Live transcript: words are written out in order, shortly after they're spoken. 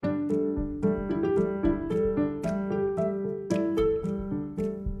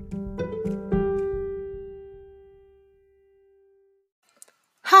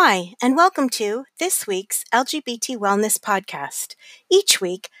Hi, and welcome to this week's LGBT Wellness Podcast. Each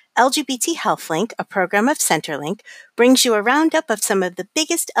week, LGBT HealthLink, a program of Centerlink, brings you a roundup of some of the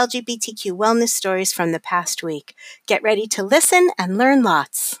biggest LGBTQ wellness stories from the past week. Get ready to listen and learn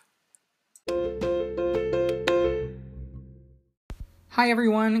lots. Hi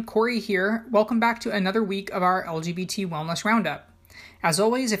everyone, Corey here. Welcome back to another week of our LGBT Wellness Roundup. As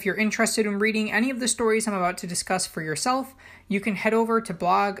always, if you're interested in reading any of the stories I'm about to discuss for yourself, you can head over to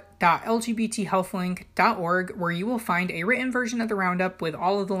blog.lgbthealthlink.org where you will find a written version of the roundup with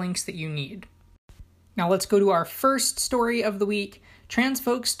all of the links that you need. Now let's go to our first story of the week. Trans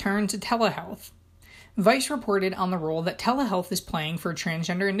folks turn to telehealth. Vice reported on the role that telehealth is playing for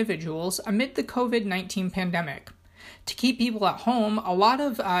transgender individuals amid the COVID-19 pandemic. To keep people at home, a lot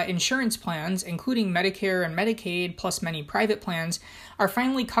of insurance plans, including Medicare and Medicaid, plus many private plans, are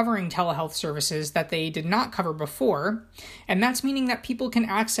finally covering telehealth services that they did not cover before. And that's meaning that people can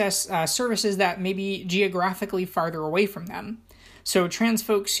access services that may be geographically farther away from them. So trans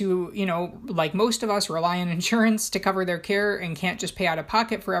folks who, like most of us, rely on insurance to cover their care and can't just pay out of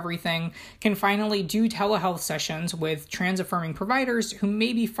pocket for everything, can finally do telehealth sessions with trans-affirming providers who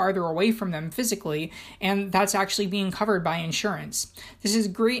may be farther away from them physically, and that's actually being covered by insurance. This is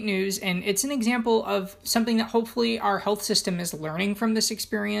great news, and it's an example of something that hopefully our health system is learning from this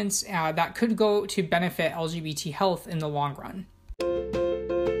experience that could go to benefit LGBT health in the long run.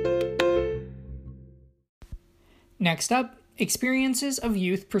 Next up, experiences of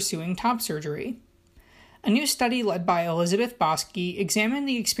youth pursuing top surgery. A new study led by Elizabeth Bosky examined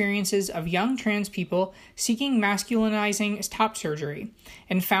the experiences of young trans people seeking masculinizing top surgery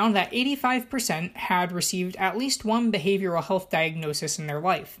and found that 85% had received at least one behavioral health diagnosis in their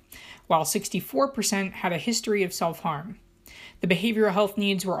life, while 64% had a history of self-harm. The behavioral health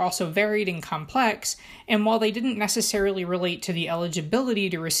needs were also varied and complex, and while they didn't necessarily relate to the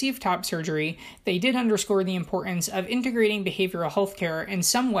eligibility to receive top surgery, they did underscore the importance of integrating behavioral health care in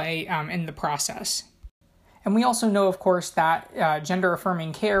some way in the process. And we also know, of course, that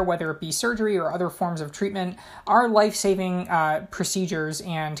gender-affirming care, whether it be surgery or other forms of treatment, are life-saving procedures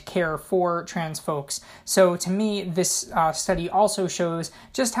and care for trans folks. So to me, this study also shows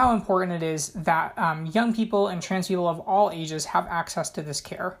just how important it is that young people and trans people of all ages have access to this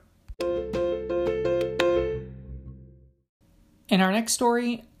care. In our next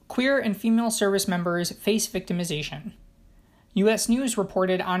story, queer and female service members face victimization. U.S. News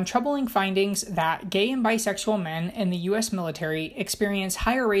reported on troubling findings that gay and bisexual men in the U.S. military experience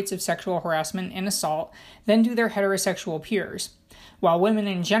higher rates of sexual harassment and assault than do their heterosexual peers, while women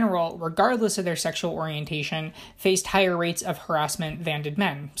in general, regardless of their sexual orientation, faced higher rates of harassment than did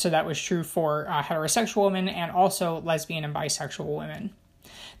men. So that was true for heterosexual women and also lesbian and bisexual women.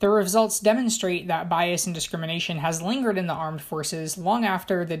 The results demonstrate that bias and discrimination has lingered in the armed forces long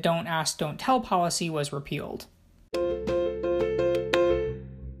after the Don't Ask, Don't Tell policy was repealed.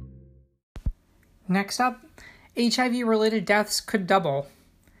 Next up, HIV-related deaths could double.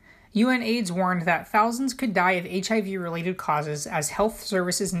 UNAIDS warned that thousands could die of HIV-related causes as health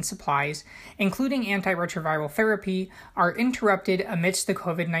services and supplies, including antiretroviral therapy, are interrupted amidst the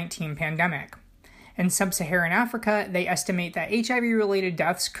COVID-19 pandemic. In sub-Saharan Africa, they estimate that HIV-related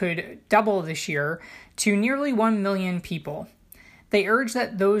deaths could double this year to nearly 1 million people. They urge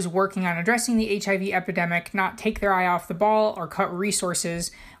that those working on addressing the HIV epidemic not take their eye off the ball or cut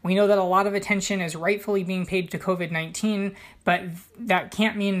resources. We know that a lot of attention is rightfully being paid to COVID-19, but that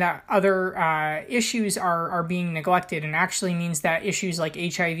can't mean that other issues are being neglected, and actually means that issues like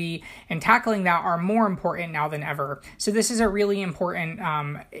HIV and tackling that are more important now than ever. So this is a really important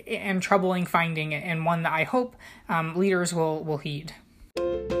and troubling finding, and one that I hope leaders will heed.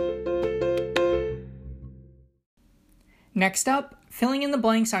 Next up, filling in the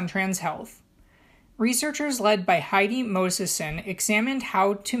blanks on trans health. Researchers led by Heidi Mosesson examined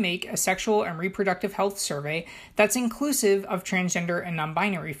how to make a sexual and reproductive health survey that's inclusive of transgender and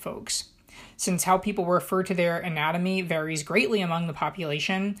non-binary folks. Since how people refer to their anatomy varies greatly among the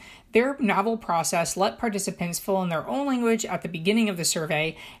population, their novel process let participants fill in their own language at the beginning of the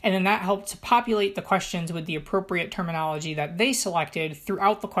survey, and then that helped to populate the questions with the appropriate terminology that they selected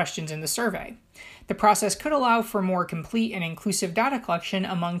throughout the questions in the survey. The process could allow for more complete and inclusive data collection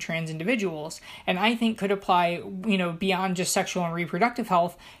among trans individuals, and I think could apply, beyond just sexual and reproductive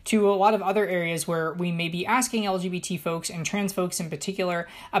health to a lot of other areas where we may be asking LGBT folks and trans folks in particular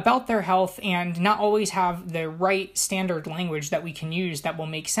about their health and not always have the right standard language that we can use that will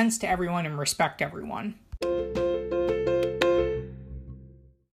make sense to everyone and respect everyone.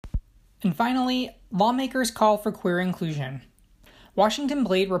 And finally, lawmakers call for queer inclusion. Washington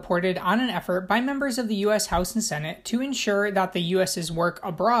Blade reported on an effort by members of the U.S. House and Senate to ensure that the U.S.'s work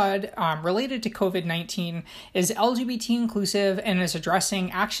abroad related to COVID-19 is LGBT inclusive and is addressing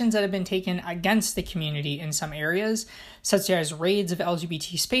actions that have been taken against the community in some areas, such as raids of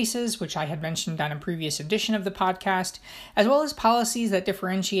LGBT spaces, which I had mentioned on a previous edition of the podcast, as well as policies that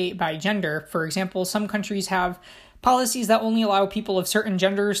differentiate by gender. For example, some countries have policies that only allow people of certain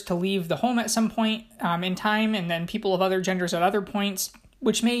genders to leave the home at some point in time, and then people of other genders at other points,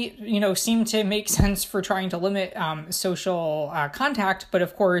 which may, seem to make sense for trying to limit social contact, but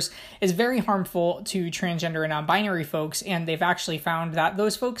of course is very harmful to transgender and non-binary folks, and they've actually found that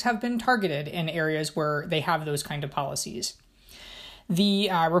those folks have been targeted in areas where they have those kind of policies. The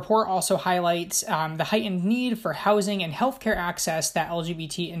report also highlights the heightened need for housing and healthcare access that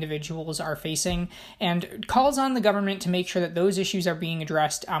LGBT individuals are facing, and calls on the government to make sure that those issues are being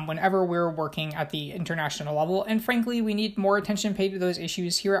addressed whenever we're working at the international level. And frankly, we need more attention paid to those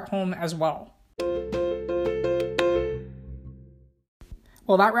issues here at home as well.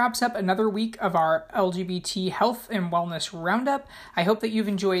 Well, that wraps up another week of our LGBT health and wellness roundup. I hope that you've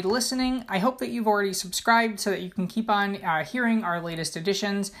enjoyed listening. I hope that you've already subscribed so that you can keep on hearing our latest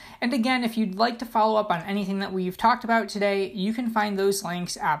editions. And again, if you'd like to follow up on anything that we've talked about today, you can find those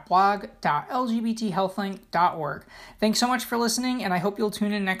links at blog.lgbthealthlink.org. Thanks so much for listening, and I hope you'll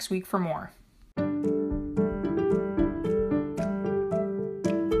tune in next week for more.